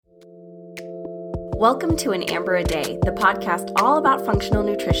Welcome to An Amber a Day, the podcast all about functional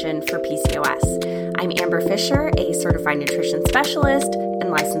nutrition for PCOS. I'm Amber Fisher, a certified nutrition specialist and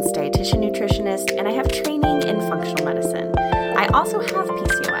licensed dietitian nutritionist, and I have training in functional medicine. I also have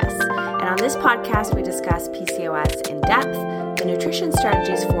PCOS, and on this podcast, we discuss PCOS in depth, the nutrition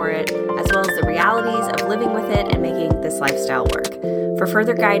strategies for it, as well as the realities of living with it and making this lifestyle work. For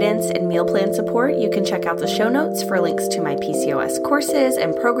further guidance and meal plan support, you can check out the show notes for links to my PCOS courses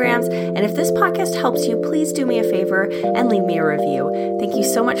and programs. And if this podcast helps you, please do me a favor and leave me a review. Thank you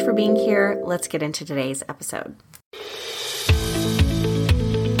so much for being here. Let's get into today's episode.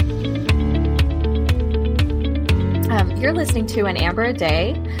 You're listening to An Amber a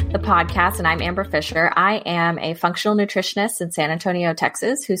Day, the podcast, and I'm Amber Fisher. I am a functional nutritionist in San Antonio,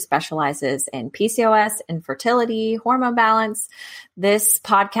 Texas, who specializes in PCOS, infertility, hormone balance. This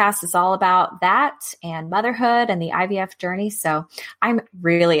podcast is all about that and motherhood and the IVF journey. So I'm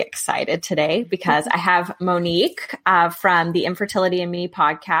really excited today because I have Monique from the Infertility and Me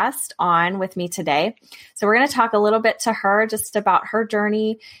podcast on with me today. So we're going to talk a little bit to her just about her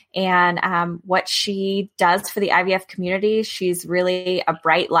journey and what she does for the IVF community. She's really a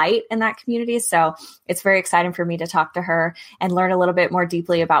bright light in that community. So it's very exciting for me to talk to her and learn a little bit more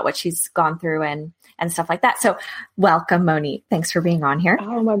deeply about what she's gone through and stuff like that. So welcome, Monique. Thanks for being on here.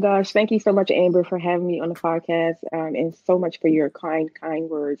 Oh my gosh. Thank you so much, Amber, for having me on the podcast and so much for your kind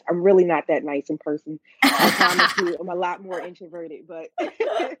words. I'm really not that nice in person. I promise you, I'm a lot more introverted, but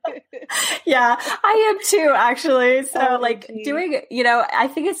yeah, I am too, actually. So doing, I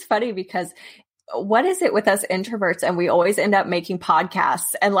think it's funny because what is it with us introverts? And we always end up making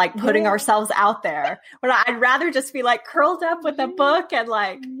podcasts and putting ourselves out there when I'd rather just be curled up with a book and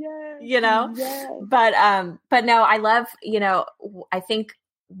but no, I love, I think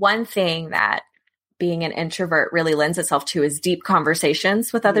one thing that being an introvert really lends itself to is deep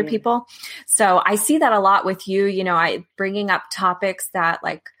conversations with other people. So I see that a lot with you, I bringing up topics that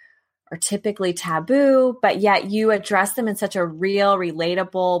are typically taboo, but yet you address them in such a real,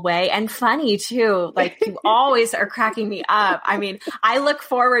 relatable way and funny too. You always are cracking me up. I mean, I look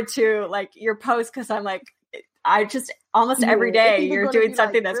forward to your posts because I'm I just almost every day you're doing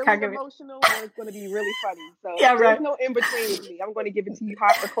something that's really cracking me. Emotional, or it's going to be really funny. So yeah, there's no in between with me. I'm going to give it to you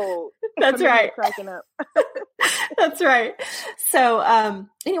hot or cold. That's right. Cracking up. That's right. So,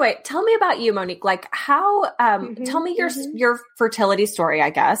 anyway, tell me about you, Monique. How? Tell me your fertility story, I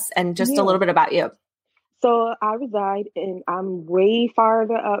guess, and just a little bit about you. So I reside I'm way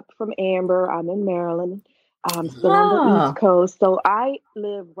farther up from Amber. I'm in Maryland. I'm still on the East Coast. So I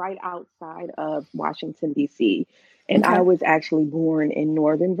live right outside of Washington, D.C. And I was actually born in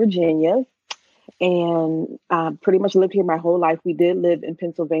Northern Virginia and pretty much lived here my whole life. We did live in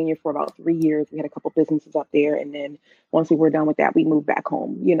Pennsylvania for about 3 years. We had a couple businesses up there. And then once we were done with that, we moved back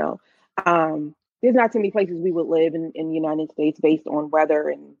home. There's not too many places we would live in the United States based on weather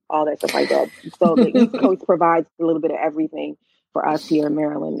and all that stuff like that. So the East Coast provides a little bit of everything for us here in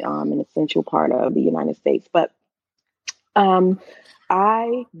Maryland, an essential part of the United States. But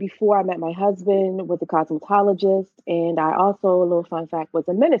before I met my husband, was a cosmetologist, and I also, a little fun fact, was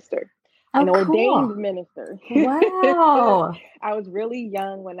a minister, an ordained minister. Wow! I was really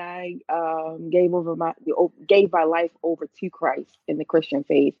young when I gave my life over to Christ in the Christian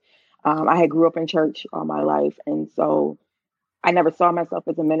faith. I had grew up in church all my life, and so I never saw myself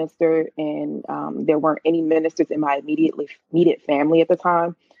as a minister, and there weren't any ministers in my immediate family at the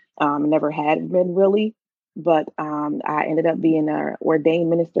time. Never had been really, but I ended up being an ordained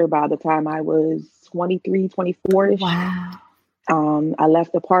minister by the time I was 23, 24-ish. Wow. I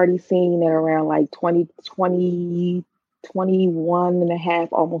left the party scene at around 21 and a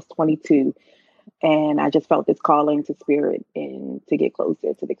half, almost 22. And I just felt this calling to spirit and to get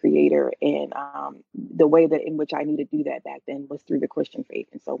closer to the Creator. And the way that in which I knew to do that back then was through the Christian faith.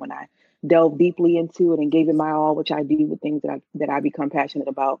 And so when I delved deeply into it and gave it my all, which I do with things that I become passionate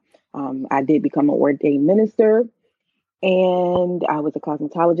about, I did become an ordained minister. And I was a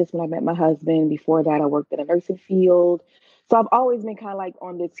cosmetologist when I met my husband. Before that, I worked in a nursing field. So I've always been kind of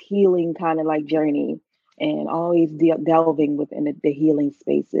on this healing kind of journey and always delving within the healing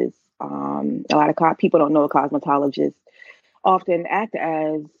spaces. A lot of people don't know cosmetologists often act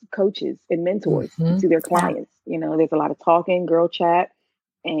as coaches and mentors to their clients. There's a lot of talking, girl chat,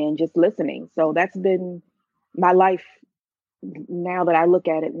 and just listening. So that's been my life. Now that I look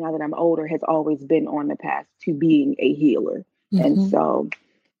at it, now that I'm older, has always been on the path to being a healer. And so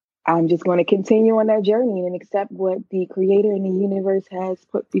I'm just going to continue on that journey and accept what the Creator and the universe has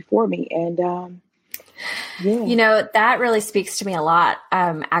put before me. And that really speaks to me a lot,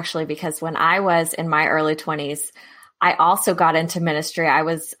 actually, because when I was in my early 20s, I also got into ministry. I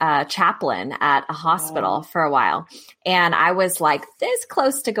was a chaplain at a hospital for a while. And I was like this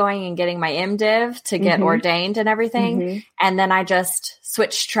close to going and getting my MDiv to get ordained and everything. And then I just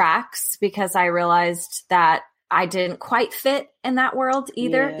switched tracks because I realized that I didn't quite fit in that world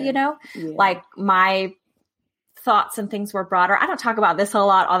either, like my thoughts and things were broader. I don't talk about this a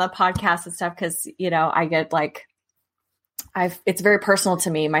lot on the podcast and stuff because, I get like, it's very personal to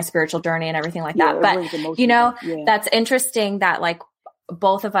me, my spiritual journey and everything like that. But, that's interesting that like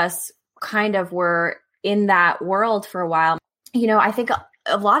both of us kind of were in that world for a while. I think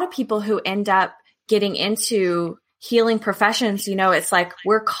a lot of people who end up getting into healing professions, it's like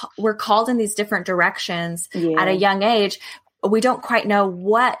we're called in these different directions at a young age. We don't quite know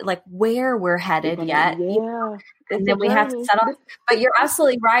where we're headed yet. Yeah. And then we have to settle. But you're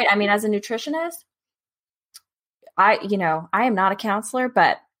absolutely right. I mean, as a nutritionist, I am not a counselor,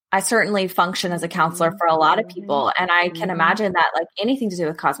 but I certainly function as a counselor for a lot of people. And I can imagine that like anything to do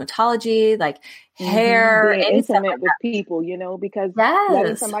with cosmetology, like hair, being intimate with people, because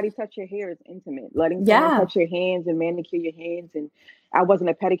letting somebody touch your hair is intimate. Letting someone touch your hands and manicure your hands. And I wasn't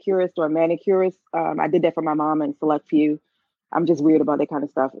a pedicurist or a manicurist. I did that for my mom and select few. I'm just weird about that kind of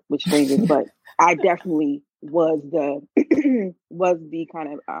stuff with strangers, but I definitely was the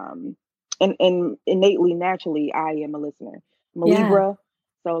kind of, and innately, naturally, I am a listener. I'm a Libra.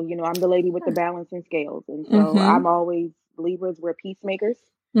 So, I'm the lady with the balancing scales. And so I'm always, Libras, we're peacemakers.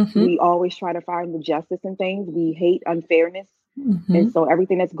 We always try to find the justice in things. We hate unfairness. And so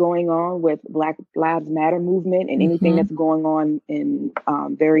everything that's going on with Black Lives Matter movement and anything that's going on in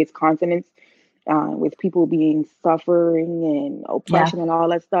various continents, with people being suffering and oppression and all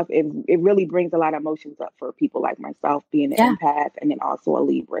that stuff, it really brings a lot of emotions up for people like myself, being an empath and then also a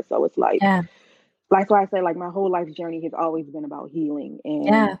Libra. So it's like, that's why I say like my whole life journey has always been about healing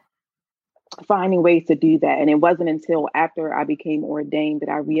and finding ways to do that. And it wasn't until after I became ordained that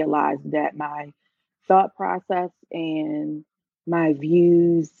I realized that my thought process and my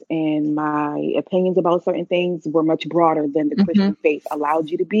views and my opinions about certain things were much broader than the Christian faith allowed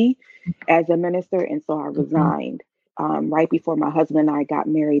you to be as a minister. And so I resigned right before my husband and I got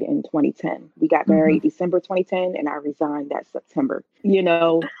married in 2010. We got married December 2010 and I resigned that September.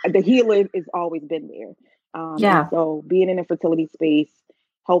 The healing has always been there. And so being in a fertility space,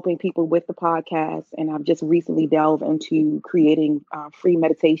 helping people with the podcast, and I've just recently delved into creating free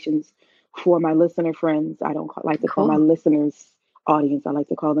meditations for my listener friends. I don't like to call my listeners audience. I like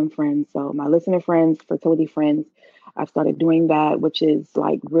to call them friends. So my listener friends, fertility friends, I've started doing that, which is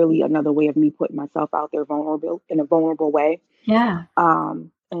like really another way of me putting myself out there in a vulnerable way. Yeah.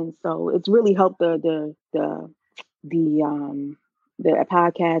 And so it's really helped the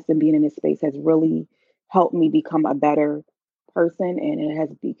podcast and being in this space has really helped me become a better person,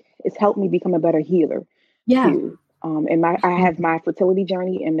 and it's helped me become a better healer too. And I have my fertility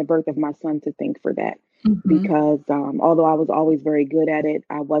journey and the birth of my son to thank for that, because although I was always very good at it,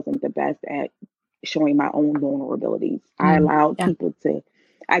 I wasn't the best at showing my own vulnerabilities. I allowed people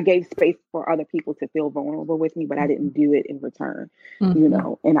I gave space for other people to feel vulnerable with me, but I didn't do it in return,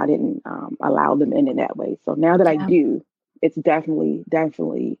 and I didn't allow them in that way. So now that I do, it's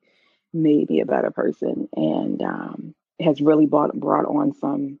definitely made me a better person, and has really brought on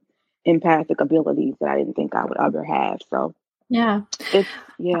some empathic abilities that I didn't think I would ever have. So it's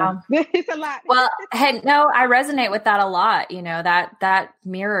a lot. Well, hey, no, I resonate with that a lot. That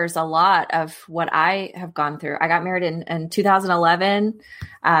mirrors a lot of what I have gone through. I got married in 2011.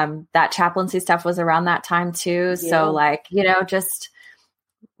 That chaplaincy stuff was around that time too. So just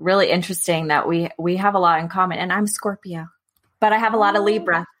really interesting that we have a lot in common, and I'm Scorpio, but I have a lot of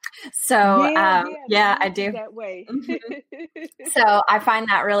Libra. So, I do. That way. So I find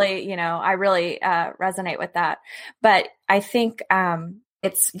that really, I really resonate with that. But I think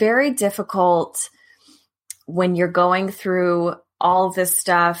it's very difficult when you're going through all of this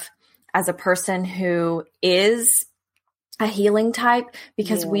stuff as a person who is a healing type,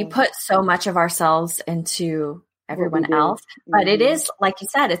 because we put so much of ourselves into everyone else. But it is, like you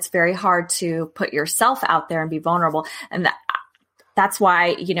said, it's very hard to put yourself out there and be vulnerable. And that's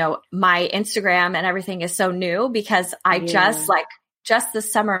why, my Instagram and everything is so new, because I just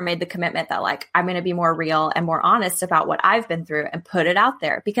this summer made the commitment that I'm going to be more real and more honest about what I've been through and put it out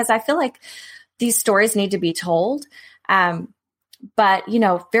there, because I feel like these stories need to be told. But,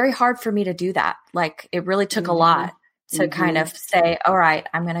 very hard for me to do that. It really took a lot to kind of say, all right,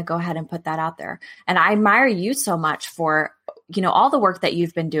 I'm going to go ahead and put that out there. And I admire you so much for, all the work that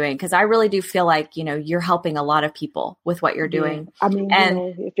you've been doing, because I really do feel like, you're helping a lot of people with what you're doing. I mean,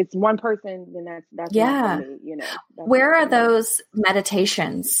 if it's one person, then that's Where are those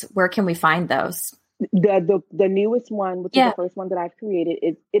meditations? Where can we find those? The newest one, which is the first one that I've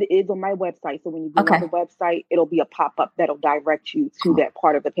created, it is on my website. So when you go on the website, it'll be a pop-up that'll direct you to that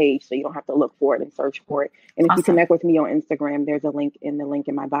part of the page, so you don't have to look for it and search for it. And if you connect with me on Instagram, there's a link in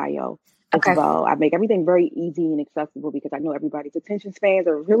my bio as well. I make everything very easy and accessible because I know everybody's attention spans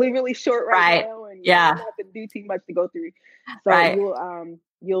are really, really short right now, and you don't have to do too much to go through. So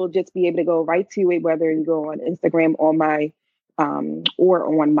you'll just be able to go right to it, whether you go on Instagram or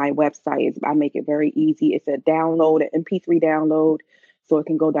on my website. I make it very easy. It's a download, an MP3 download, so it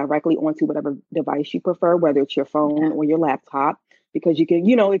can go directly onto whatever device you prefer, whether it's your phone or your laptop, because you can,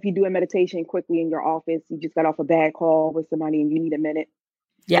 if you do a meditation quickly in your office, you just got off a bad call with somebody and you need a minute.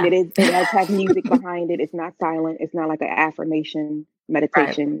 Yeah. And it does have music behind it. It's not silent. It's not like an affirmation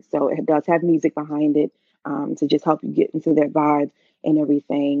meditation. Right. So it does have music behind it to just help you get into that vibe and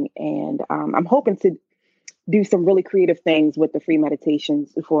everything. And I'm hoping to do some really creative things with the free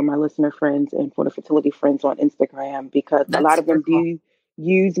meditations for my listener friends and for the fertility friends on Instagram, because a lot of them do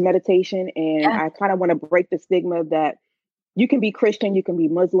use meditation. And I kind of want to break the stigma that you can be Christian, you can be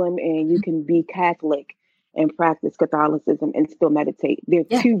Muslim, and you can be Catholic and practice Catholicism and still meditate. They're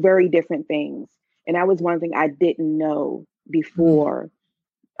two very different things. And that was one thing I didn't know before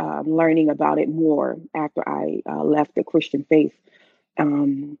learning about it more after I left the Christian faith.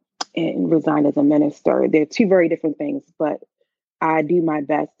 And resigned as a minister. They're two very different things, but I do my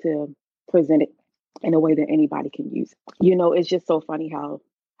best to present it in a way that anybody can use. It's just so funny how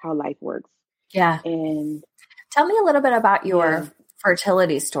life works. Yeah. And tell me a little bit about your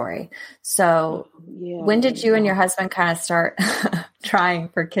fertility story. So when did you and your husband kind of start trying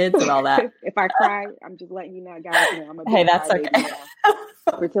for kids and all that? If I cry, I'm just letting you know, guys, I'm a big hey, that's okay.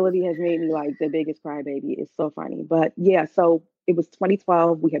 Fertility has made me like the biggest crybaby. It's so funny. But so it was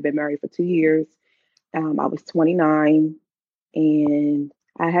 2012. We had been married for 2 years. I was 29 and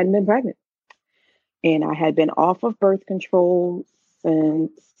I hadn't been pregnant. And I had been off of birth control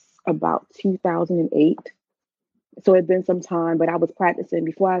since about 2008. So it had been some time, but I was practicing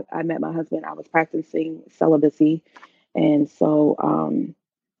before I met my husband. I was practicing celibacy. And so,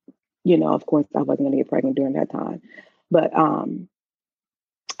 of course, I wasn't going to get pregnant during that time. But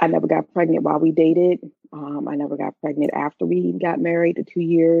I never got pregnant while we dated. I never got pregnant after we got married for 2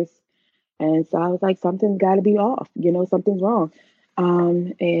 years. And so I was like, something's got to be off, something's wrong.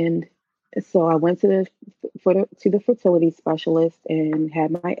 And so I went to the fertility specialist and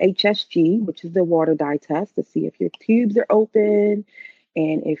had my HSG, which is the water dye test, to see if your tubes are open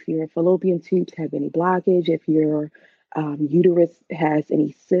and if your fallopian tubes have any blockage, if your uterus has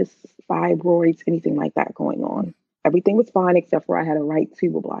any cysts, fibroids, anything like that going on. Everything was fine except for I had a right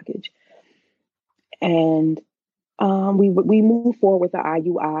tubal blockage. And we moved forward with the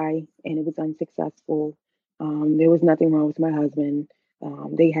IUI, and it was unsuccessful. There was nothing wrong with my husband.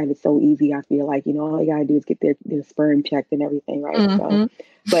 They had it so easy. I feel like, all they gotta do is get their sperm checked and everything, right? Mm-hmm.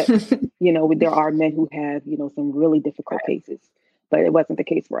 So, but there are men who have, some really difficult cases, but it wasn't the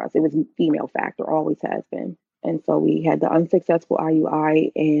case for us. It was female factor, always has been. And so we had the unsuccessful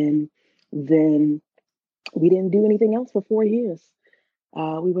IUI, and then we didn't do anything else for 4 years.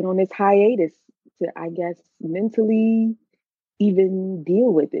 We went on this hiatus to, I guess, mentally even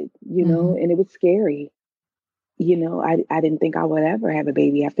deal with it, and it was scary. I didn't think I would ever have a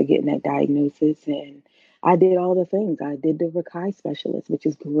baby after getting that diagnosis. And I did all the things. I did the Rakai specialist, which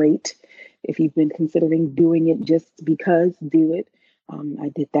is great. If you've been considering doing it just because, do it. I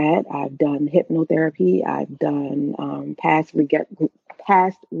did that. I've done hypnotherapy. I've done past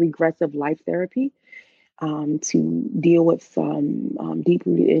regressive life therapy to deal with some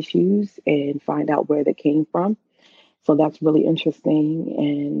deep-rooted issues and find out where they came from. So that's really interesting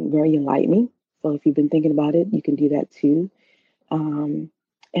and very enlightening. So if you've been thinking about it, you can do that too. And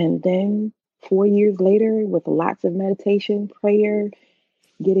then 4 years later, with lots of meditation, prayer,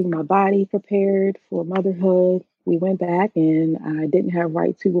 getting my body prepared for motherhood, we went back and I didn't have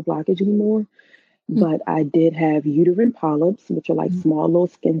right tubal blockage anymore, but I did have uterine polyps, which are like small little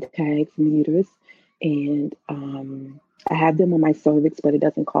skin tags in the uterus. And I have them on my cervix, but it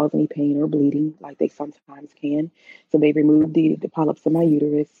doesn't cause any pain or bleeding like they sometimes can. So they removed the polyps in my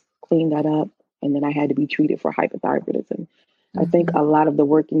uterus, cleaned that up, and then I had to be treated for hypothyroidism. I think a lot of the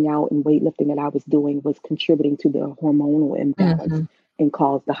working out and weightlifting that I was doing was contributing to the hormonal imbalance and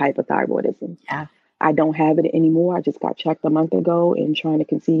caused the hypothyroidism. Yeah. I don't have it anymore. I just got checked a month ago and trying to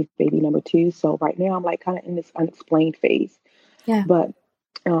conceive baby number 2. So right now I'm like kind of in this unexplained phase. Yeah. But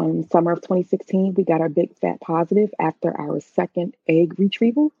summer of 2016, we got our big fat positive after our second egg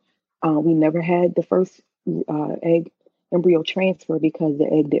retrieval. We never had the first egg embryo transfer because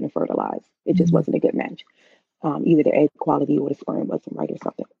the egg didn't fertilize. It just wasn't a good match. Either the egg quality or the sperm wasn't right or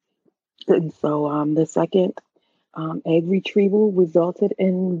something. And so the second egg retrieval resulted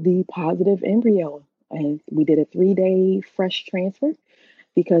in the positive embryo. And we did a 3-day fresh transfer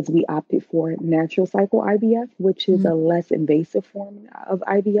because we opted for natural cycle IVF, which is a less invasive form of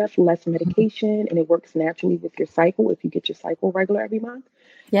IVF, less medication, and it works naturally with your cycle if you get your cycle regular every month.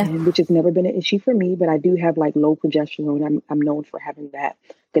 Yeah. And which has never been an issue for me, but I do have like low progesterone. I'm known for having that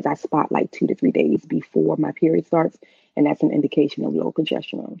because I spot like 2 to 3 days before my period starts, and that's an indication of low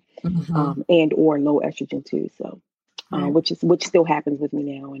progesterone and or low estrogen too. So, which still happens with me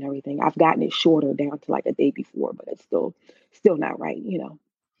now and everything. I've gotten it shorter down to like a day before, but it's still not right, you know.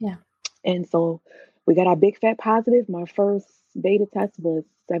 Yeah. And so we got our big fat positive. My first beta test was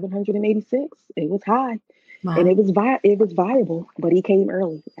 786. It was high. Wow. And it was viable, but he came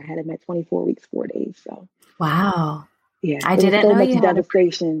early. I had him at 24 weeks, 4 days. So wow. Yeah. I didn't know you had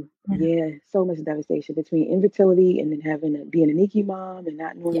devastation. So much devastation between infertility and then being a NICU mom and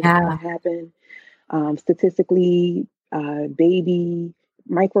not knowing what's going to happen. Statistically, baby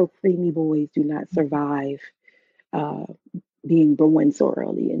micro preemie boys do not survive being born so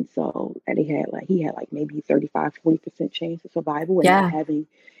early. And so he had like maybe 35-40% chance of survival and not having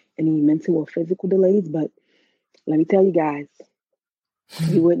any mental or physical delays. But let me tell you guys,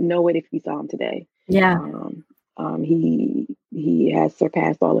 you wouldn't know it if you saw him today. Yeah. He has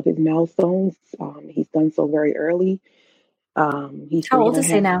surpassed all of his milestones. He's done so very early. He's how old is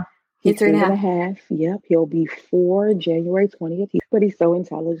he now? He's 3.5. Yep. He'll be 4 January 20th. But he's so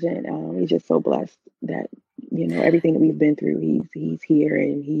intelligent. He's just so blessed that, you know, everything that we've been through, he's here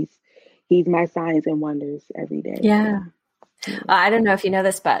and he's my signs and wonders every day. Yeah. I don't know if you know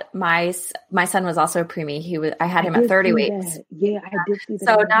this, but my son was also a preemie. I had him at 30 weeks. Yeah, I did see that.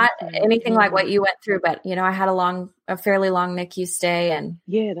 So not anything like what you went through, but you know, I had a fairly long NICU stay, and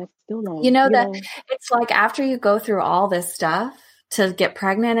that's still long. You know that it's like after you go through all this stuff to get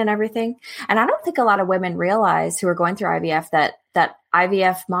pregnant and everything, and I don't think a lot of women realize who are going through IVF that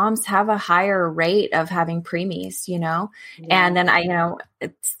IVF moms have a higher rate of having preemies, you know, and then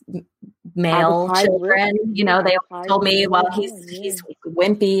it's male children, you know, they told me, well, he's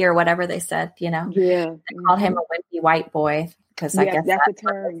wimpy or whatever they said, you know, they called him a wimpy white boy because I guess that's the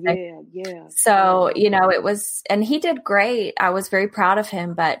term. Yeah. So, you know, it was, and he did great. I was very proud of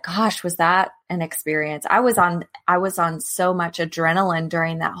him, but gosh, was that an experience. I was on so much adrenaline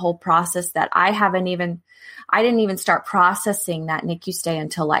during that whole process that I didn't even start processing that NICU stay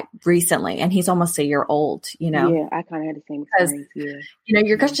until like recently. And he's almost a year old, you know? Yeah, I kind of had the same experience. You know,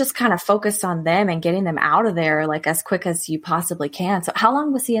 you're just kind of focused on them and getting them out of there like as quick as you possibly can. So how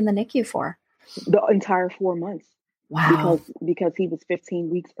long was he in the NICU for? The entire 4 months. Wow. Because he was 15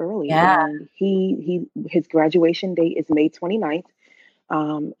 weeks early. Yeah. And his graduation date is May 29th.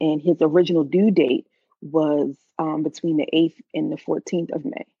 And his original due date was between the 8th and the 14th of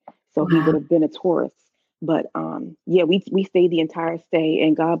May. So he would have been a Taurus. But we stayed the entire stay,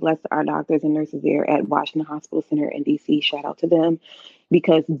 and God bless our doctors and nurses there at Washington Hospital Center in DC. Shout out to them,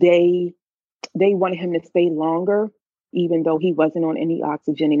 because they wanted him to stay longer, even though he wasn't on any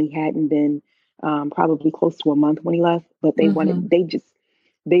oxygen and he hadn't been probably close to a month when he left. But they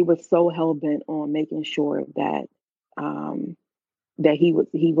they were so hell bent on making sure that that he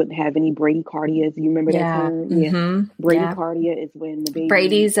wouldn't have any bradycardias. You remember that term? Bradycardia is when the baby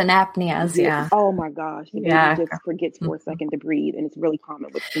Brady's and apneas. Yeah. Oh my gosh. The baby just forgets for a second to breathe, and it's really common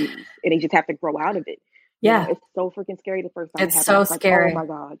with babies, and they just have to grow out of it. Yeah. You know, it's so freaking scary the first time. It's so scary. Like, oh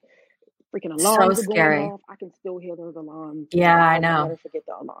my God. Freaking alarms so are scary. going off. I can still hear those alarms. Yeah, I know. Never forget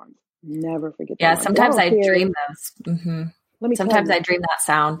the alarms. Never forget the alarms. Sometimes I dream those. Sometimes I dream that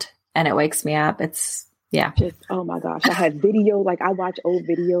sound and it wakes me up. It's just, oh my gosh. I had video, like I watch old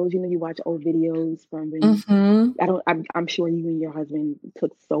videos. You know, you watch old videos from when I'm sure you and your husband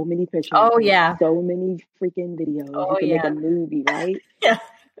took so many pictures. Oh yeah. So many freaking videos. Oh, you can make a movie, right? Yeah.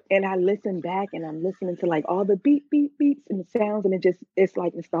 And I listen back and I'm listening to like all the beep, beep, beeps and the sounds. And it's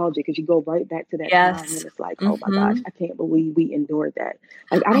like nostalgia because you go right back to that time. And it's like, oh my gosh, I can't believe we endured that.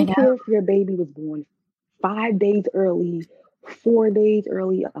 Like, I don't care if your baby was born 5 days early, 4 days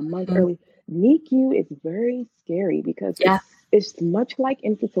early, a month early. NICU is very scary because it's much like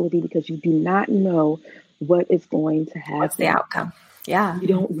infertility because you do not know what is going to happen. What's the outcome? Yeah. You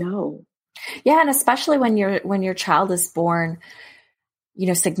don't know. Yeah. And especially when your child is born, you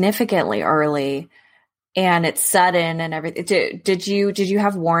know, significantly early and it's sudden and everything. Did you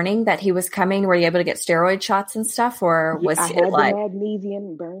have warning that he was coming? Were you able to get steroid shots and stuff, or was I it had like the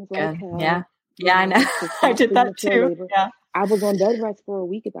magnesium burns like hell? Yeah, I know. I did that too. Labor. Yeah. I was on bed rest for a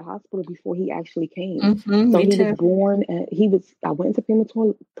week at the hospital before he actually came. So he was born I went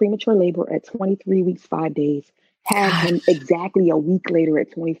into premature labor at 23 weeks, 5 days. Had him exactly a week later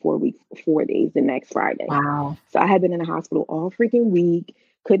at 24 weeks, 4 days, the next Friday. Wow. So I had been in the hospital all freaking week,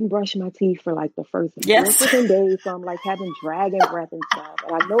 couldn't brush my teeth for like the first 4 Yes. freaking days. So I'm like having dragon breath and stuff.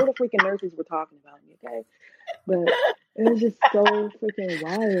 And I know the freaking nurses were talking about me, okay? But it was just so freaking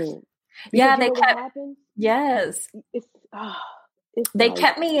wild. Yeah, Because they you know kept, what happens? yes. It's They like,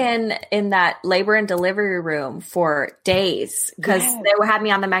 kept me in that labor and delivery room for days because yes. they had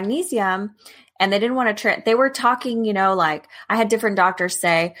me on the magnesium and they didn't want to, they were talking, you know, like I had different doctors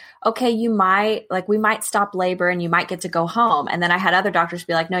say, okay, we might stop labor and you might get to go home. And then I had other doctors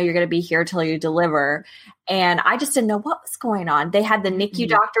be like, no, you're going to be here till you deliver. And I just didn't know what was going on. They had the NICU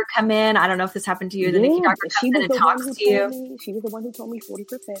doctor come in. I don't know if this happened to you. The NICU doctor comes in and talks to you. She was the one who told me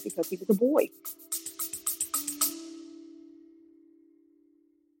 40% because he was a boy.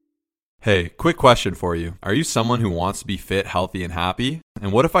 Hey, quick question for you. Are you someone who wants to be fit, healthy, and happy?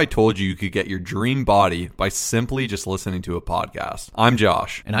 And what if I told you you could get your dream body by simply just listening to a podcast? I'm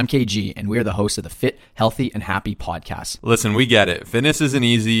Josh. And I'm KG, and we're the hosts of the Fit, Healthy, and Happy podcast. Listen, we get it. Fitness isn't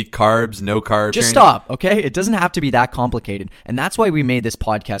easy. Carbs, no carbs. Just stop, okay? It doesn't have to be that complicated. And that's why we made this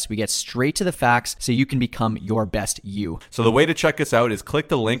podcast. We get straight to the facts so you can become your best you. So the way to check us out is click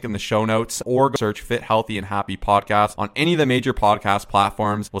the link in the show notes or search Fit, Healthy, and Happy podcast on any of the major podcast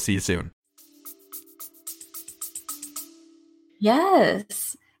platforms. We'll see you soon.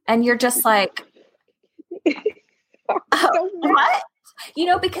 Yes. And you're just like, what? You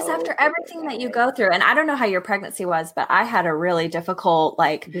know, because after everything that you go through, and I don't know how your pregnancy was, but I had a really difficult,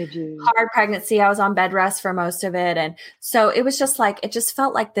 hard pregnancy. I was on bed rest for most of it. And so it was just like, it just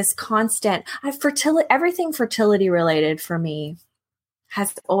felt like this constant everything fertility related for me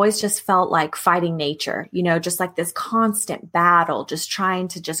has always just felt like fighting nature, you know, just like this constant battle, just trying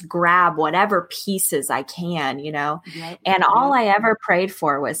to just grab whatever pieces I can, you know, and all I ever prayed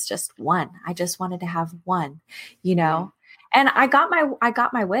for was just one. I just wanted to have one, you know, and I got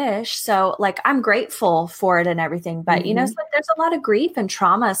my wish. So like, I'm grateful for it and everything, but you know, it's like, there's a lot of grief and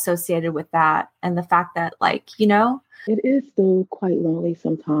trauma associated with that. And the fact that like, you know, it is still quite lonely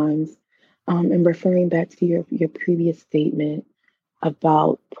sometimes. And referring back to your previous statement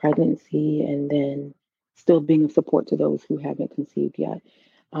about pregnancy and then still being of support to those who haven't conceived yet.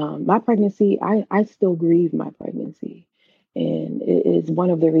 My pregnancy, I still grieve my pregnancy. And it is one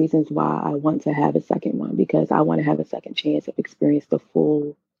of the reasons why I want to have a second one, because I want to have a second chance of experience the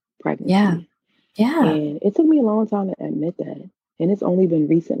full pregnancy. Yeah. And it took me a long time to admit that. And it's only been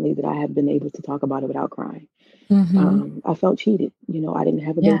recently that I have been able to talk about it without crying. I felt cheated. You know, I didn't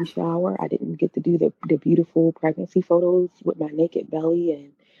have a baby shower. I didn't get to do the beautiful pregnancy photos with my naked belly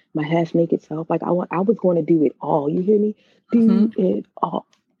and my half naked self. Like I was going to do it all. You hear me? Do it all.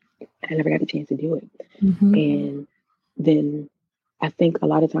 I never got a chance to do it. And then I think a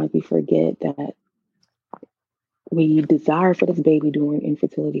lot of times we forget that we desire for this baby during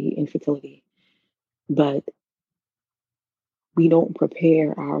infertility, but we don't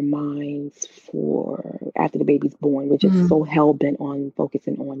prepare our minds for after the baby's born. We're just so hell bent on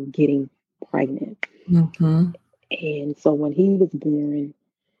focusing on getting pregnant. And so when he was born,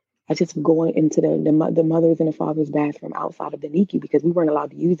 I just going into the mother's and the father's bathroom outside of the NICU, because we weren't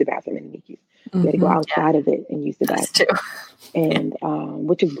allowed to use the bathroom in the NICU. We had to go outside of it and use the bathroom. And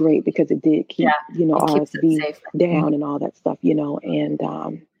which is great because it did keep RSV down and all that stuff, you know. And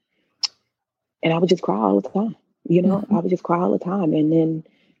I would just cry all the time. You know, I would just cry all the time. And then,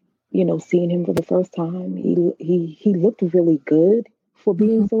 you know, seeing him for the first time, he looked really good for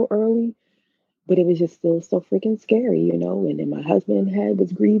being so early, but it was just still so freaking scary, you know. And then my husband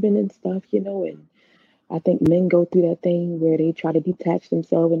was grieving and stuff, you know. And I think men go through that thing where they try to detach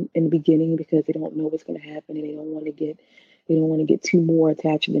themselves in the beginning because they don't know what's going to happen and they don't want to get too more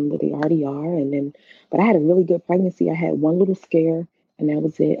attached than what they already are. And then, but I had a really good pregnancy. I had one little scare. And that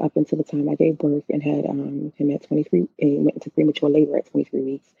was it up until the time I gave birth and had him at 23 and went into premature labor at 23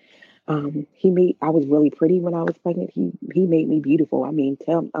 weeks. I was really pretty when I was pregnant. He made me beautiful. I mean,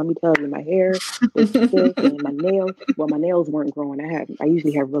 let me tell you, my hair was thick and my nails weren't growing. I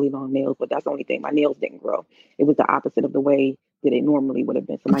usually have really long nails, but that's the only thing. My nails didn't grow. It was the opposite of the way that it normally would have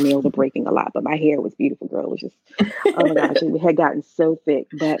been. So my nails are breaking a lot, but my hair was beautiful, girl. It was just, oh my gosh, it had gotten so thick.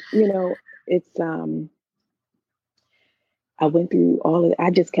 But you know, it's I went through all of it.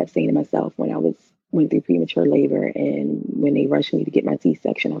 I just kept saying to myself when I went through premature labor and when they rushed me to get my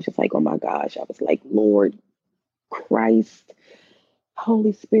C-section, I was just like, oh my gosh. I was like, Lord Christ,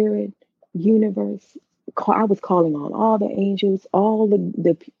 Holy Spirit, universe. I was calling on all the angels, all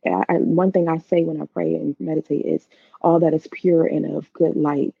one thing I say when I pray and meditate is all that is pure and of good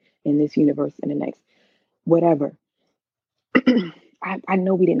light in this universe and the next, whatever. I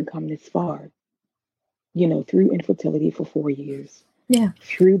know we didn't come this far. through infertility for 4 years, Yeah.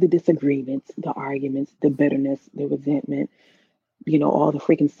 through the disagreements, the arguments, the bitterness, the resentment, all the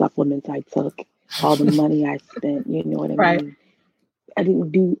freaking supplements I took, all the money I spent, you know what I Right. mean? I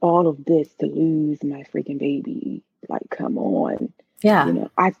didn't do all of this to lose my freaking baby. Like, come on. Yeah.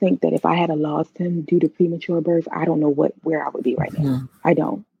 I think that if I had lost him due to premature birth, I don't know where I would be right now. I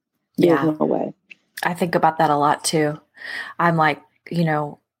don't. There's Yeah. no way. I think about that a lot too. I'm like,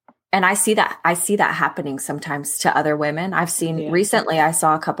 and I see that happening sometimes to other women. I've seen recently, I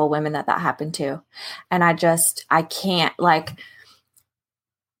saw a couple women that happened to, and I can't, like,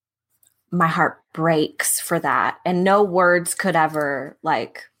 my heart breaks for that. And no words could ever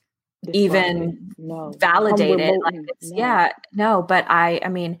even validate it. Like, but I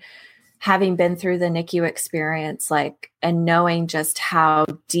mean, having been through the NICU experience, and knowing just how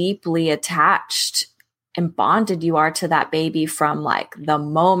deeply attached and bonded you are to that baby from the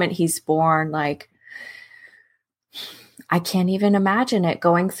moment he's born, I can't even imagine it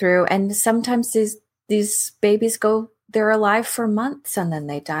going through. And sometimes these babies they're alive for months and then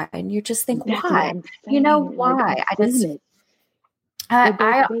they die. And you just think, why? Why? They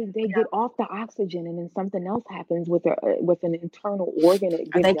get off the oxygen and then something else happens with an internal organ.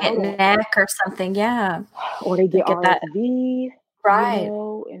 Or they get neck or something. Yeah. Or they get RSV. Right.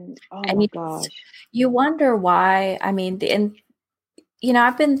 And my gosh. You wonder why. I mean,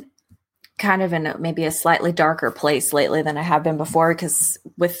 I've been kind of in maybe a slightly darker place lately than I have been before, because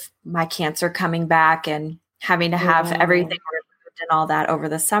with my cancer coming back and having to have everything removed and all that over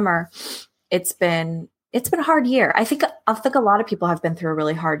the summer, it's been a hard year. I think a lot of people have been through a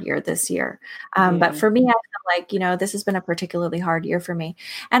really hard year this year. But for me, I feel like, this has been a particularly hard year for me.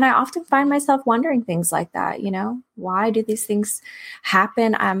 And I often find myself wondering things like that, why do these things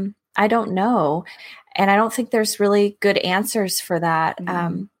happen? I don't know. And I don't think there's really good answers for that.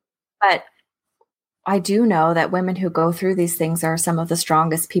 But I do know that women who go through these things are some of the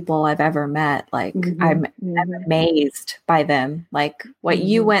strongest people I've ever met. I'm amazed by them. What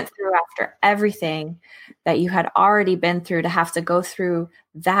you went through after everything that you had already been through, to have to go through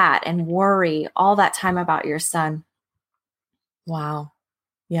that and worry all that time about your son. Wow.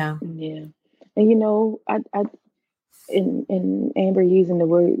 Yeah. Yeah. And, I in Amber using the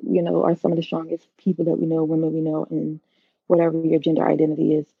word, are some of the strongest people that we know, women we know, in whatever your gender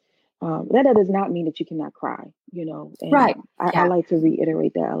identity is. That does not mean that you cannot cry, and right. I like to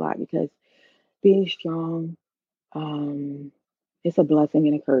reiterate that a lot, because being strong, it's a blessing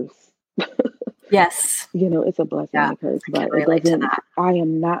and a curse. Yes. It's a blessing and a curse, but it doesn't, I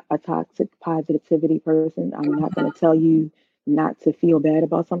am not a toxic positivity person. I'm not going to tell you not to feel bad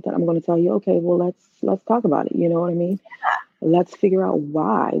about something. I'm going to tell you, okay, well, let's talk about it. You know what I mean? Yeah. Let's figure out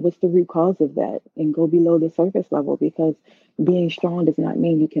why, what's the root cause of that, and go below the surface level, because being strong does not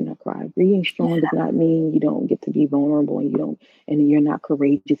mean you cannot cry. Being strong does not mean you don't get to be vulnerable and you're not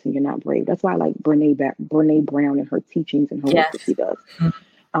courageous and you're not brave. That's why I like Brene Brown and her teachings and her work that she does.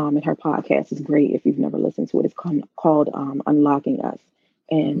 And her podcast is great. If you've never listened to it, it's called Unlocking Us.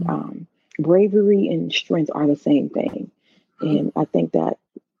 And bravery and strength are the same thing. And I think that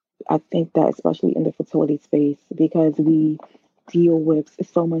especially in the fertility space, because we deal with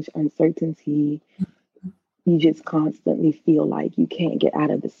so much uncertainty, you just constantly feel like you can't get out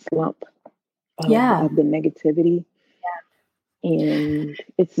of the slump of the negativity. Yeah. And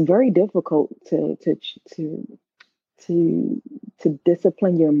it's very difficult to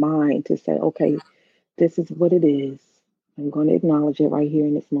discipline your mind to say, okay, this is what it is. I'm going to acknowledge it right here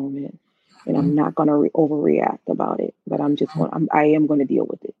in this moment. And I'm not going to overreact about it, but I am going to deal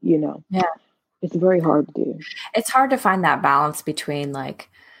with it, Yeah. It's very hard to do. It's hard to find that balance between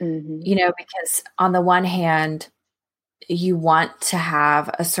because on the one hand, you want to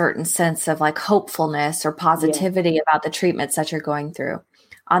have a certain sense of hopefulness or positivity about the treatments that you're going through.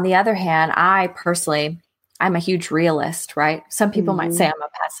 On the other hand, I'm a huge realist, right? Some people might say I'm a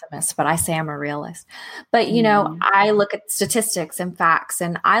pessimist, but I say I'm a realist. But, I look at statistics and facts,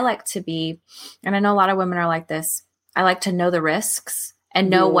 and I like to be, and I know a lot of women are like this, I like to know the risks and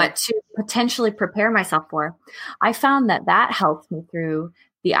know what to potentially prepare myself for. I found that helped me through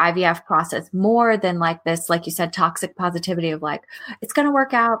the IVF process more than this, like you said, toxic positivity of it's going to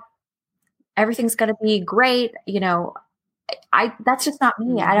work out. Everything's going to be great. That's just not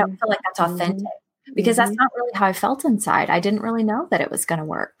me. I don't feel like that's authentic. Because that's not really how I felt inside. I didn't really know that it was going to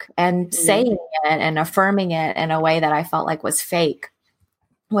work. And saying it and affirming it in a way that I felt like was fake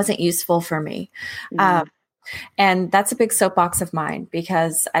wasn't useful for me. And that's a big soapbox of mine,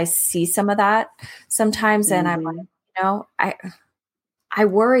 because I see some of that sometimes. And I'm like, I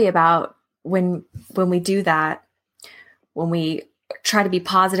worry about when we do that, when we try to be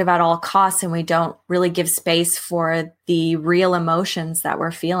positive at all costs and we don't really give space for the real emotions that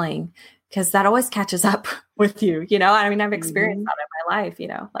we're feeling, because that always catches up with you, you know? I mean, I've experienced that in my life, you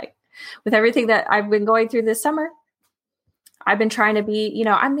know, like with everything that I've been going through this summer. I've been trying to be, you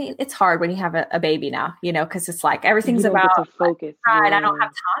know, I mean, it's hard when you have a baby now, you know, because it's like everything's about focus. Right. I don't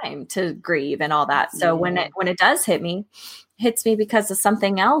have time to grieve and all that. So when it does hit me, it hits me because of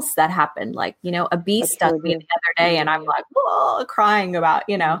something else that happened. Like, you know, a bee stung me the other day and I'm like, whoa, crying about,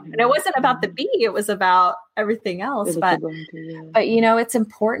 you know, and it wasn't about the bee, it was about everything else. But you know, it's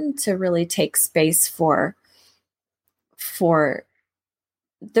important to really take space for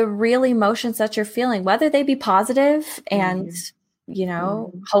the real emotions that you're feeling, whether they be positive and, you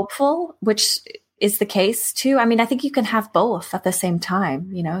know, hopeful, which is the case too. I mean, I think you can have both at the same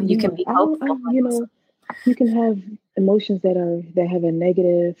time. You know, you can be hopeful. You know, you can have emotions that have a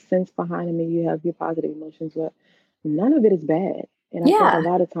negative sense behind them, and you have your positive emotions, but none of it is bad. And I think a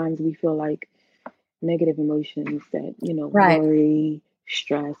lot of times we feel like negative emotions that, you know, worry,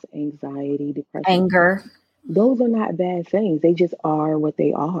 stress, anxiety, depression, anger, those are not bad things. They just are what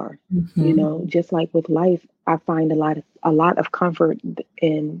they are. You know, just like with life, I find a lot of comfort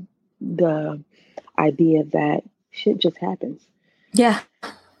in the idea that shit just happens. Yeah.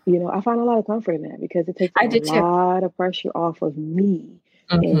 You know, I find a lot of comfort in that because it takes a lot of pressure off of me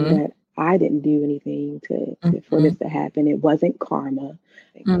in that I didn't do anything for this to happen. It wasn't karma.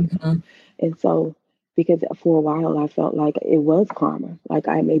 You know? And so, because for a while I felt like it was karma. Like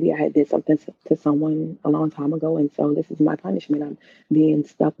I had did something to someone a long time ago. And so this is my punishment. I'm being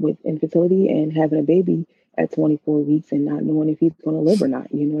stuck with infertility and having a baby at 24 weeks and not knowing if he's going to live or not.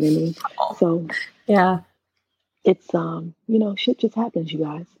 You know what I mean? So yeah, it's, you know, shit just happens, you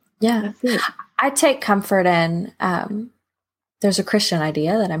guys. Yeah. That's it. I take comfort in, there's a Christian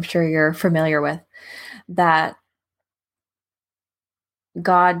idea that I'm sure you're familiar with, that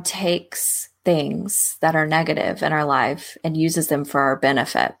God takes things that are negative in our life and uses them for our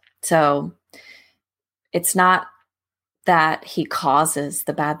benefit. So it's not that he causes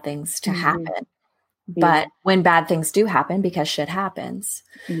the bad things to happen, but when bad things do happen, because shit happens,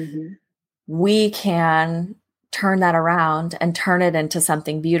 we can turn that around and turn it into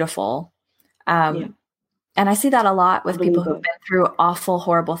something beautiful. And I see that a lot with people who've been through awful,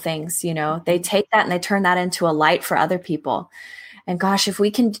 horrible things. You know, they take that and they turn that into a light for other people. And gosh, if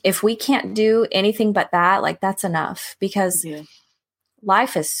we can't do anything but that, like that's enough, because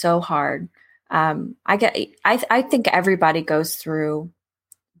life is so hard. I think everybody goes through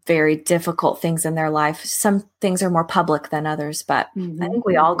very difficult things in their life. Some things are more public than others, but I think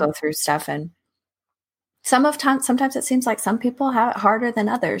we all go through stuff, and sometimes it seems like some people have it harder than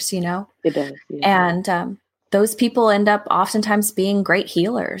others, you know? It does. Yeah. And those people end up oftentimes being great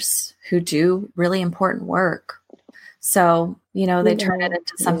healers who do really important work. So, you know, they turn it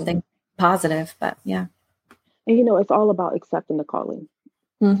into something positive, but yeah. And, you know, it's all about accepting the calling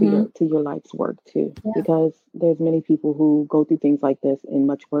to your life's work too, because there's many people who go through things like this and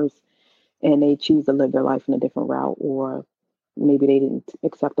much worse, and they choose to live their life in a different route, or maybe they didn't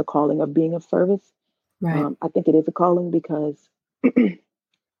accept the calling of being of service. Right. I think it is a calling because in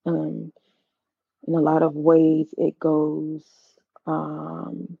a lot of ways it goes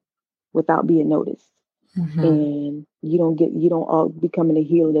without being noticed. And becoming a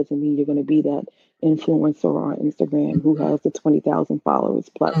healer doesn't mean you're going to be that influencer on Instagram who has the 20,000 followers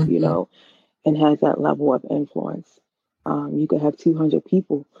plus, you know, and has that level of influence. You could have 200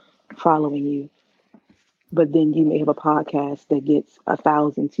 people following you, but then you may have a podcast that gets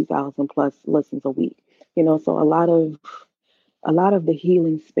 1,000, 2,000 plus listens a week. You know, so a lot of the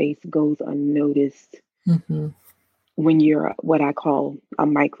healing space goes unnoticed when you're what I call a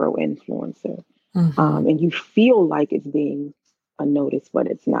micro influencer. And you feel like it's being unnoticed, but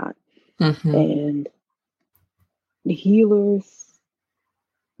it's not. And the healers,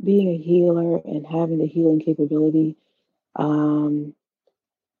 being a healer and having the healing capability,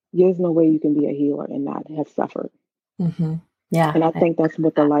 there's no way you can be a healer and not have suffered. Yeah. And I think that's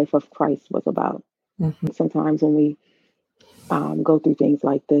what the life of Christ was about. Sometimes when we go through things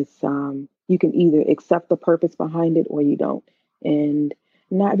like this, you can either accept the purpose behind it or you don't. And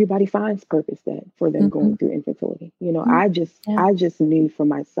not everybody finds purpose for them going through infertility. You know, I just knew for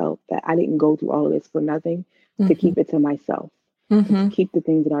myself that I didn't go through all of this for nothing, to keep it to myself, to keep the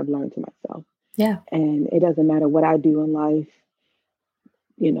things that I've learned to myself. Yeah. And it doesn't matter what I do in life,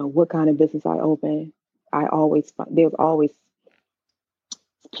 you know, what kind of business I open, there's always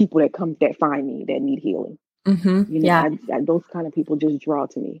people that find me that need healing. You know, those kind of people just draw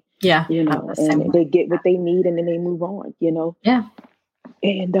to me. Yeah. You know, and they get what they need and then they move on, you know? Yeah.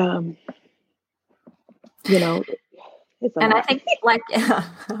 And, you know, It's a And lot. I think like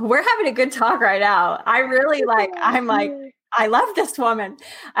we're having a good talk right now. I really I'm like, I love this woman.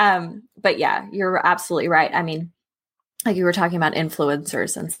 But yeah, you're absolutely right. I mean, like you were talking about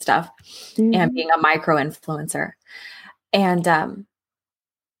influencers and stuff and being a micro influencer. And,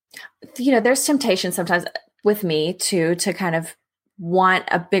 there's temptation sometimes with me to kind of want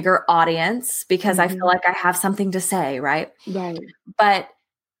a bigger audience because I feel like I have something to say. Right. Right. But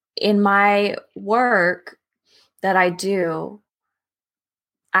in my work that I do,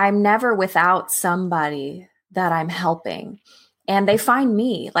 I'm never without somebody that I'm helping, and they find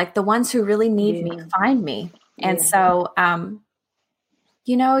me. Like the ones who really need me find me. And so,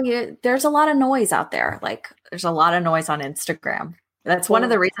 there's a lot of noise out there. Like there's a lot of noise on Instagram. That's one of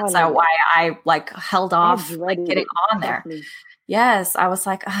the reasons why I like held off like getting on there. Yes. I was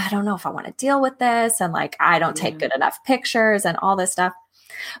like, I don't know if I want to deal with this. And like, I don't take good enough pictures and all this stuff.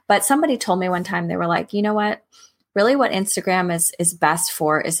 But somebody told me one time, they were like, you know what? Really what Instagram is best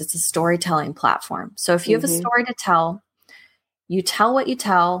for is it's a storytelling platform. So if you have a story to tell, you tell what you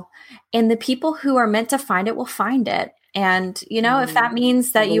tell, and the people who are meant to find it will find it. And, if that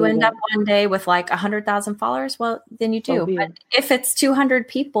means that you end up one day with like 100,000 followers, well, then you do. But if it's 200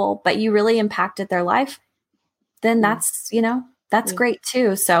 people, but you really impacted their life, then that's great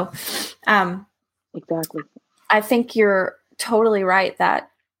too. So, exactly. I think you're totally right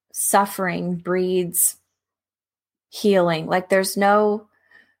that suffering breeds healing. Like there's no,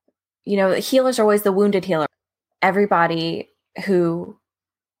 healers are always the wounded healer. Everybody who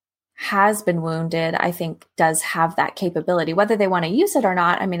has been wounded, I think, does have that capability. Whether they want to use it or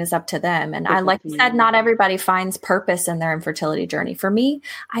not, I mean, is up to them. And I, like you said, not everybody finds purpose in their infertility journey. For me,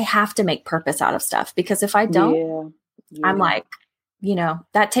 I have to make purpose out of stuff because if I don't, I'm like,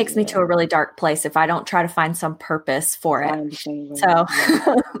 that takes me to a really dark place if I don't try to find some purpose for it. So,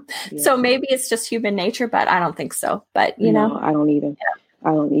 so maybe it's just human nature, but I don't think so. But, No, I don't either. Yeah.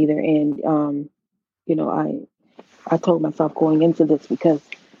 I don't either. And, I told myself going into this because,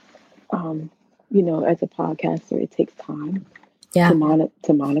 as a podcaster, it takes time to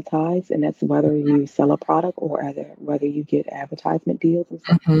monetize. And that's whether you sell a product or whether you get advertisement deals and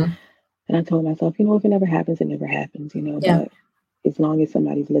stuff. And I told myself, if it never happens, it never happens, but as long as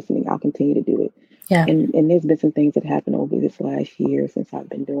somebody's listening, I'll continue to do it. Yeah. And there's been some things that happened over this last year since I've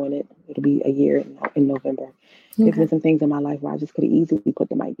been doing it. It'll be a year in November. There's been some things in my life where I just could have easily put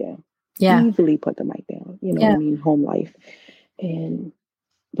the mic down. Easily put the mic down. What I mean? Home life.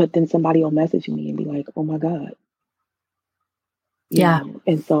 But then somebody will message me and be like, oh my God. You know?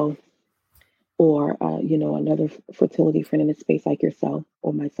 And so, or, another fertility friend in a space like yourself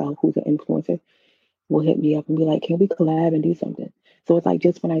or myself, who's an influencer, will hit me up and be like, can we collab and do something? So it's like,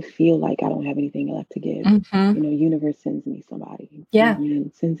 just when I feel like I don't have anything left to give, universe sends me somebody.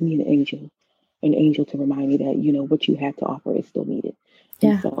 Sends me an angel to remind me that, what you have to offer is still needed.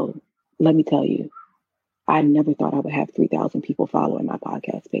 And so let me tell you, I never thought I would have 3,000 people following my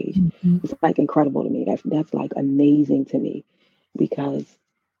podcast page. It's like incredible to me. That's like amazing to me, because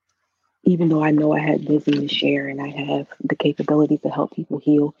even though I know I had wisdom to share and I have the capability to help people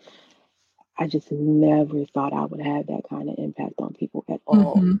heal, I just never thought I would have that kind of impact on people at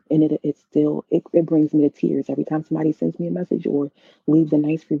all. And it brings me to tears every time somebody sends me a message or leaves a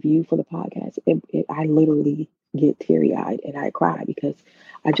nice review for the podcast. I literally get teary-eyed and I cry because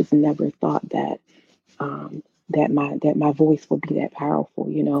I just never thought that that my voice would be that powerful,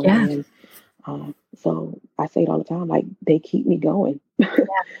 And so I say it all the time, like they keep me going.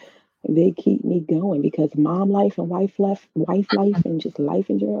 They keep me going because mom life and wife life and just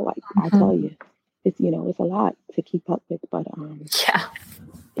life in general. Like I tell you, it's it's a lot to keep up with, but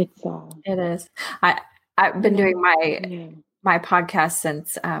it is. I've been doing my podcast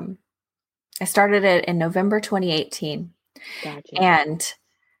since I started it in November 2018. Gotcha. And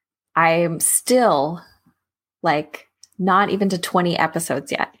I'm still like not even to 20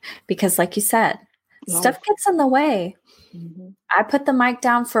 episodes yet because, like you said, stuff gets in the way. I put the mic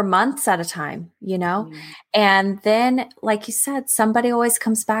down for months at a time, and then, like you said, somebody always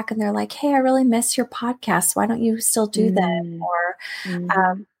comes back and they're like, hey, I really miss your podcast. Why don't you still do them? Or,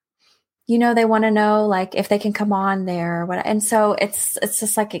 they want to know like if they can come on there or what. And so it's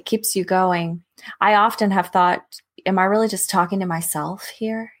just like, it keeps you going. I often have thought, am I really just talking to myself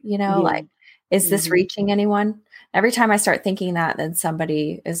here? Like, is this reaching anyone? Every time I start thinking that, then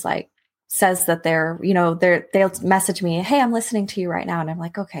somebody is like, says that they'll message me, hey, I'm listening to you right now. And I'm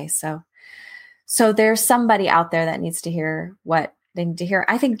like, okay, so there's somebody out there that needs to hear what they need to hear.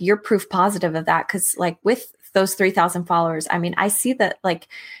 I think you're proof positive of that. Cause like with those 3,000 followers, I mean, I see that like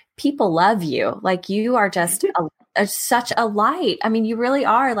people love you. Like you are just such a light. I mean, you really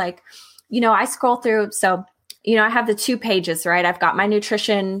are like, I scroll through. So I have the 2 pages, right? I've got my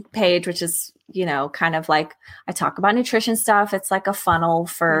nutrition page, which is, kind of like I talk about nutrition stuff. It's like a funnel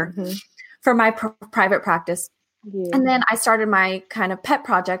for my private practice. Yeah. And then I started my kind of pet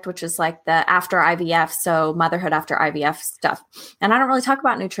project, which is like the after IVF. So motherhood after IVF stuff. And I don't really talk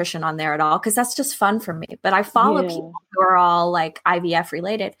about nutrition on there at all because that's just fun for me. But I follow people who are all like IVF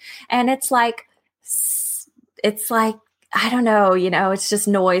related. And it's like, I don't know, it's just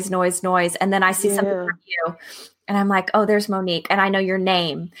noise. And then I see something from you and I'm like, oh, there's Monique. And I know your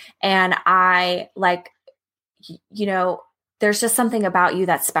name. And I like, there's just something about you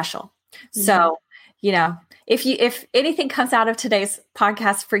that's special. Mm-hmm. So, if anything comes out of today's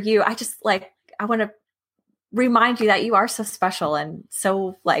podcast for you, I want to remind you that you are so special and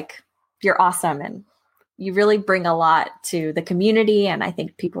so like, you're awesome. And you really bring a lot to the community. And I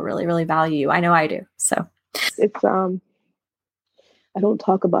think people really, really value you. I know I do. So it's, I don't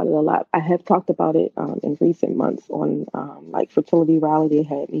talk about it a lot. I have talked about it in recent months on like Fertility Rally. They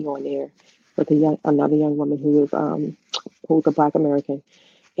had me on there with another young woman who's a Black American.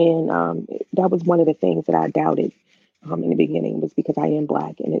 And that was one of the things that I doubted in the beginning was because I am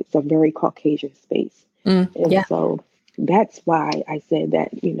Black and it's a very Caucasian space. So that's why I said that,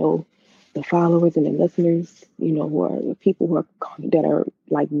 the followers and the listeners, who are the people that are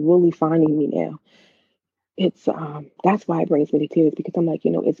like really finding me now. It's that's why it brings me to tears because I'm like,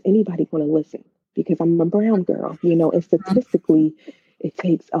 is anybody going to listen? Because I'm a brown girl, and statistically, it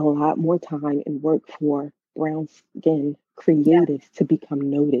takes a lot more time and work for brown skin creatives to become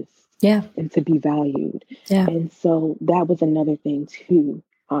noticed and to be valued. And so that was another thing too,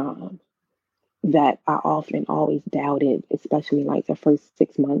 that I often always doubted, especially like the first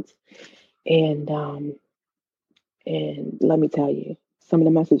 6 months. And let me tell you, some of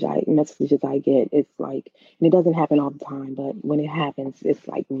the messages I get, it's like, and it doesn't happen all the time, but when it happens, it's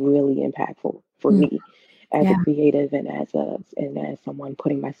like really impactful for me as a creative and as someone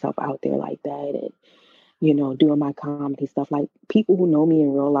putting myself out there like that and, doing my comedy stuff. Like people who know me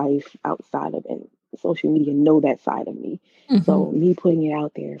in real life outside of social media know that side of me. Mm-hmm. So me putting it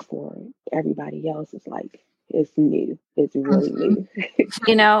out there for everybody else is like, it's new. It's really new.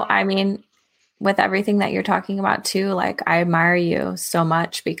 I mean, with everything that you're talking about too, like I admire you so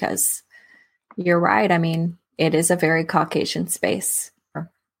much because you're right. I mean, it is a very Caucasian space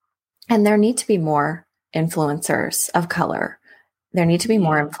and there need to be more influencers of color. There need to be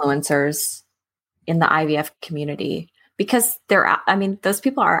more influencers in the IVF community because those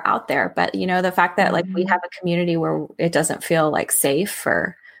people are out there, but the fact that like we have a community where it doesn't feel like safe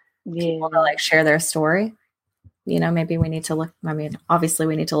for people to like share their story. Maybe we need to look, obviously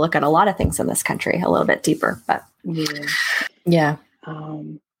we need to look at a lot of things in this country a little bit deeper, but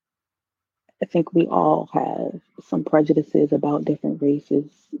I think we all have some prejudices about different races,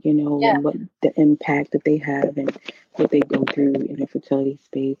 and what the impact that they have and what they go through in the fertility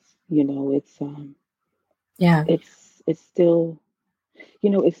space. It's still,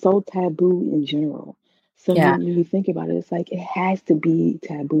 it's so taboo in general. So when you think about it, it's like, it has to be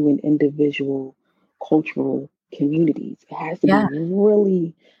taboo in individual cultural communities. It has to be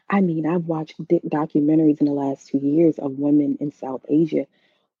really, I've watched documentaries in the last 2 years of women in South Asia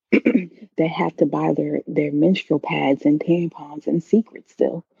that have to buy their menstrual pads and tampons in secret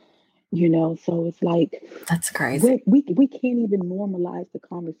still, so it's like, that's crazy. We can't even normalize the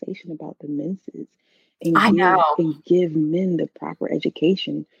conversation about the menses and give men the proper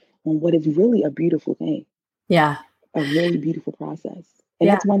education on what is really a beautiful thing. A really beautiful process. And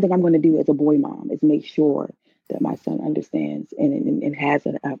that's one thing I'm going to do as a boy mom is make sure that my son understands and has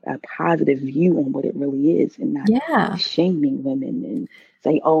a positive view on what it really is and not shaming women and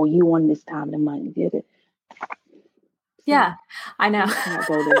say, oh, you on this time of the month did it. So, I know.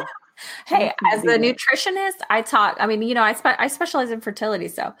 Hey, as the nutritionist, I talk, I specialize in fertility.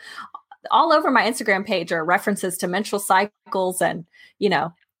 So all over my Instagram page are references to menstrual cycles and,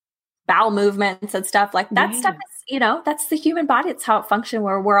 bowel movements and stuff like that. Stuff is, that's the human body. It's how it functions,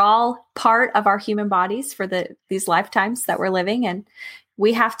 where we're all part of our human bodies for these lifetimes that we're living. And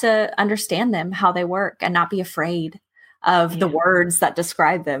we have to understand them, how they work, and not be afraid of the words that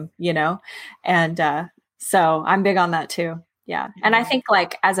describe them, And so I'm big on that too. Yeah. And I think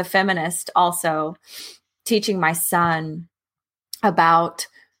like as a feminist, also teaching my son about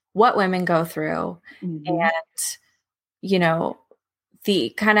what women go through and,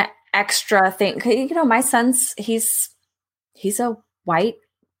 the kind of extra thing. My son's, he's a white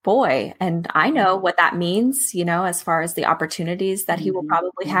boy and I know what that means, as far as the opportunities that he will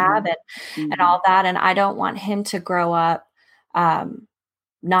probably have and all that. And I don't want him to grow up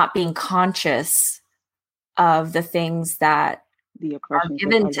not being conscious of the things that the are oppression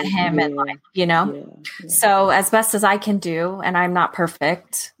given to him, and like, you know, so as best as I can do, and I'm not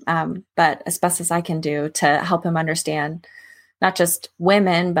perfect, but as best as I can do to help him understand not just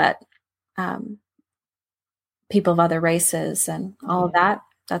women, but people of other races and all of that.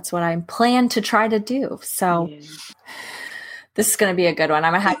 That's what I plan to try to do. So this is going to be a good one.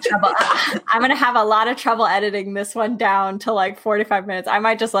 I'm going to have trouble. I'm going to have a lot of trouble editing this one down to like 45 minutes. I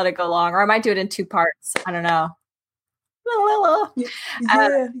might just let it go long, or I might do it in 2 parts. I don't know.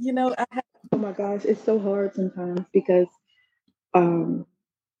 You know, oh my gosh, it's so hard sometimes because, you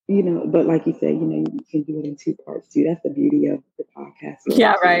know, but like you said, you know, you can do it in 2 parts too. That's the beauty of the podcast.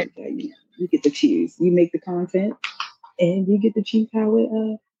 Yeah, right. You get to choose. You make the content, and you get to choose how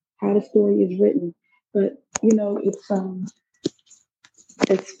the story is written. But you know,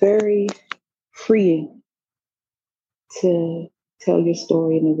 it's very freeing to tell your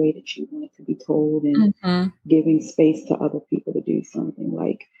story in the way that you want it to be told, and giving space to other people to do something.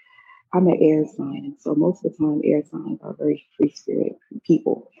 Like, I'm an air sign, and so most of the time air signs are very free spirit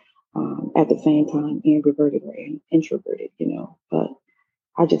people. At the same time, ambiverted or introverted, you know. But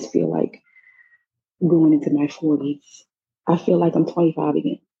I just feel like going into my 40s, I feel like I'm 25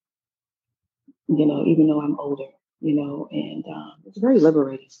 again, you know, even though I'm older, you know, and it's very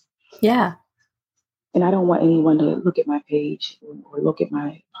liberating. Yeah. And I don't want anyone to look at my page or look at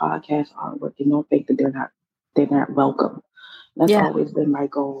my podcast artwork and don't think that they're not welcome. That's always been my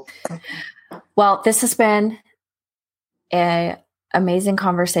goal. Well, this has been an amazing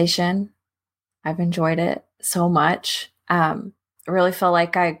conversation. I've enjoyed it so much. I really feel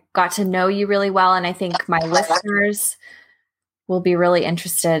like I got to know you really well. And I think my listeners will be really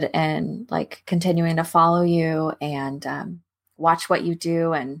interested in like continuing to follow you and watch what you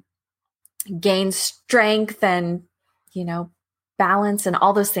do and gain strength and, you know, balance and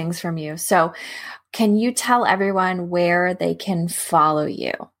all those things from you. So can you tell everyone where they can follow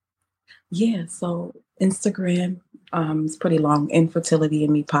you? Yeah. So Instagram is pretty long. Infertility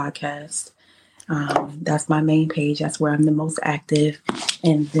in Me podcast. That's my main page. That's where I'm the most active.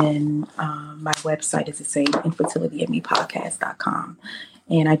 And then my website is the same, infertilityinmepodcast.com.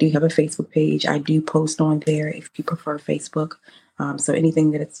 And I do have a Facebook page. I do post on there if you prefer Facebook. So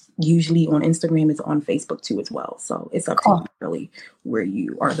anything that it's usually on Instagram is on Facebook too as well. So it's up to you really where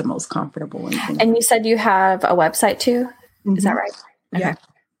you are the most comfortable. And you said you have a website too? Is that right? Okay. Yeah.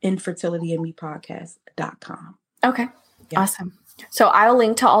 infertilityinmepodcast.com. Okay. Yeah. Awesome. So I'll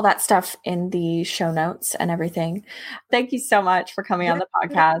link to all that stuff in the show notes and everything. Thank you so much for coming on the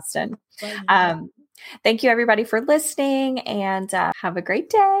podcast. And thank you everybody for listening, and have a great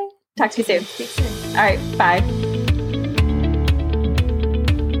day. Talk to you soon. All right. Bye.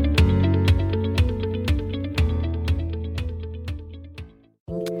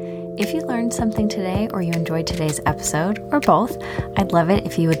 If you learned something today or you enjoyed today's episode, or both, I'd love it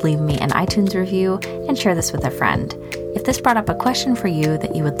if you would leave me an iTunes review and share this with a friend. If this brought up a question for you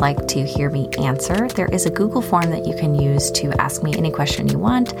that you would like to hear me answer, there is a Google form that you can use to ask me any question you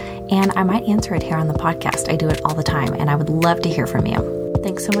want, and I might answer it here on the podcast. I do it all the time, and I would love to hear from you.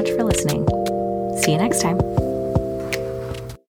 Thanks so much for listening. See you next time.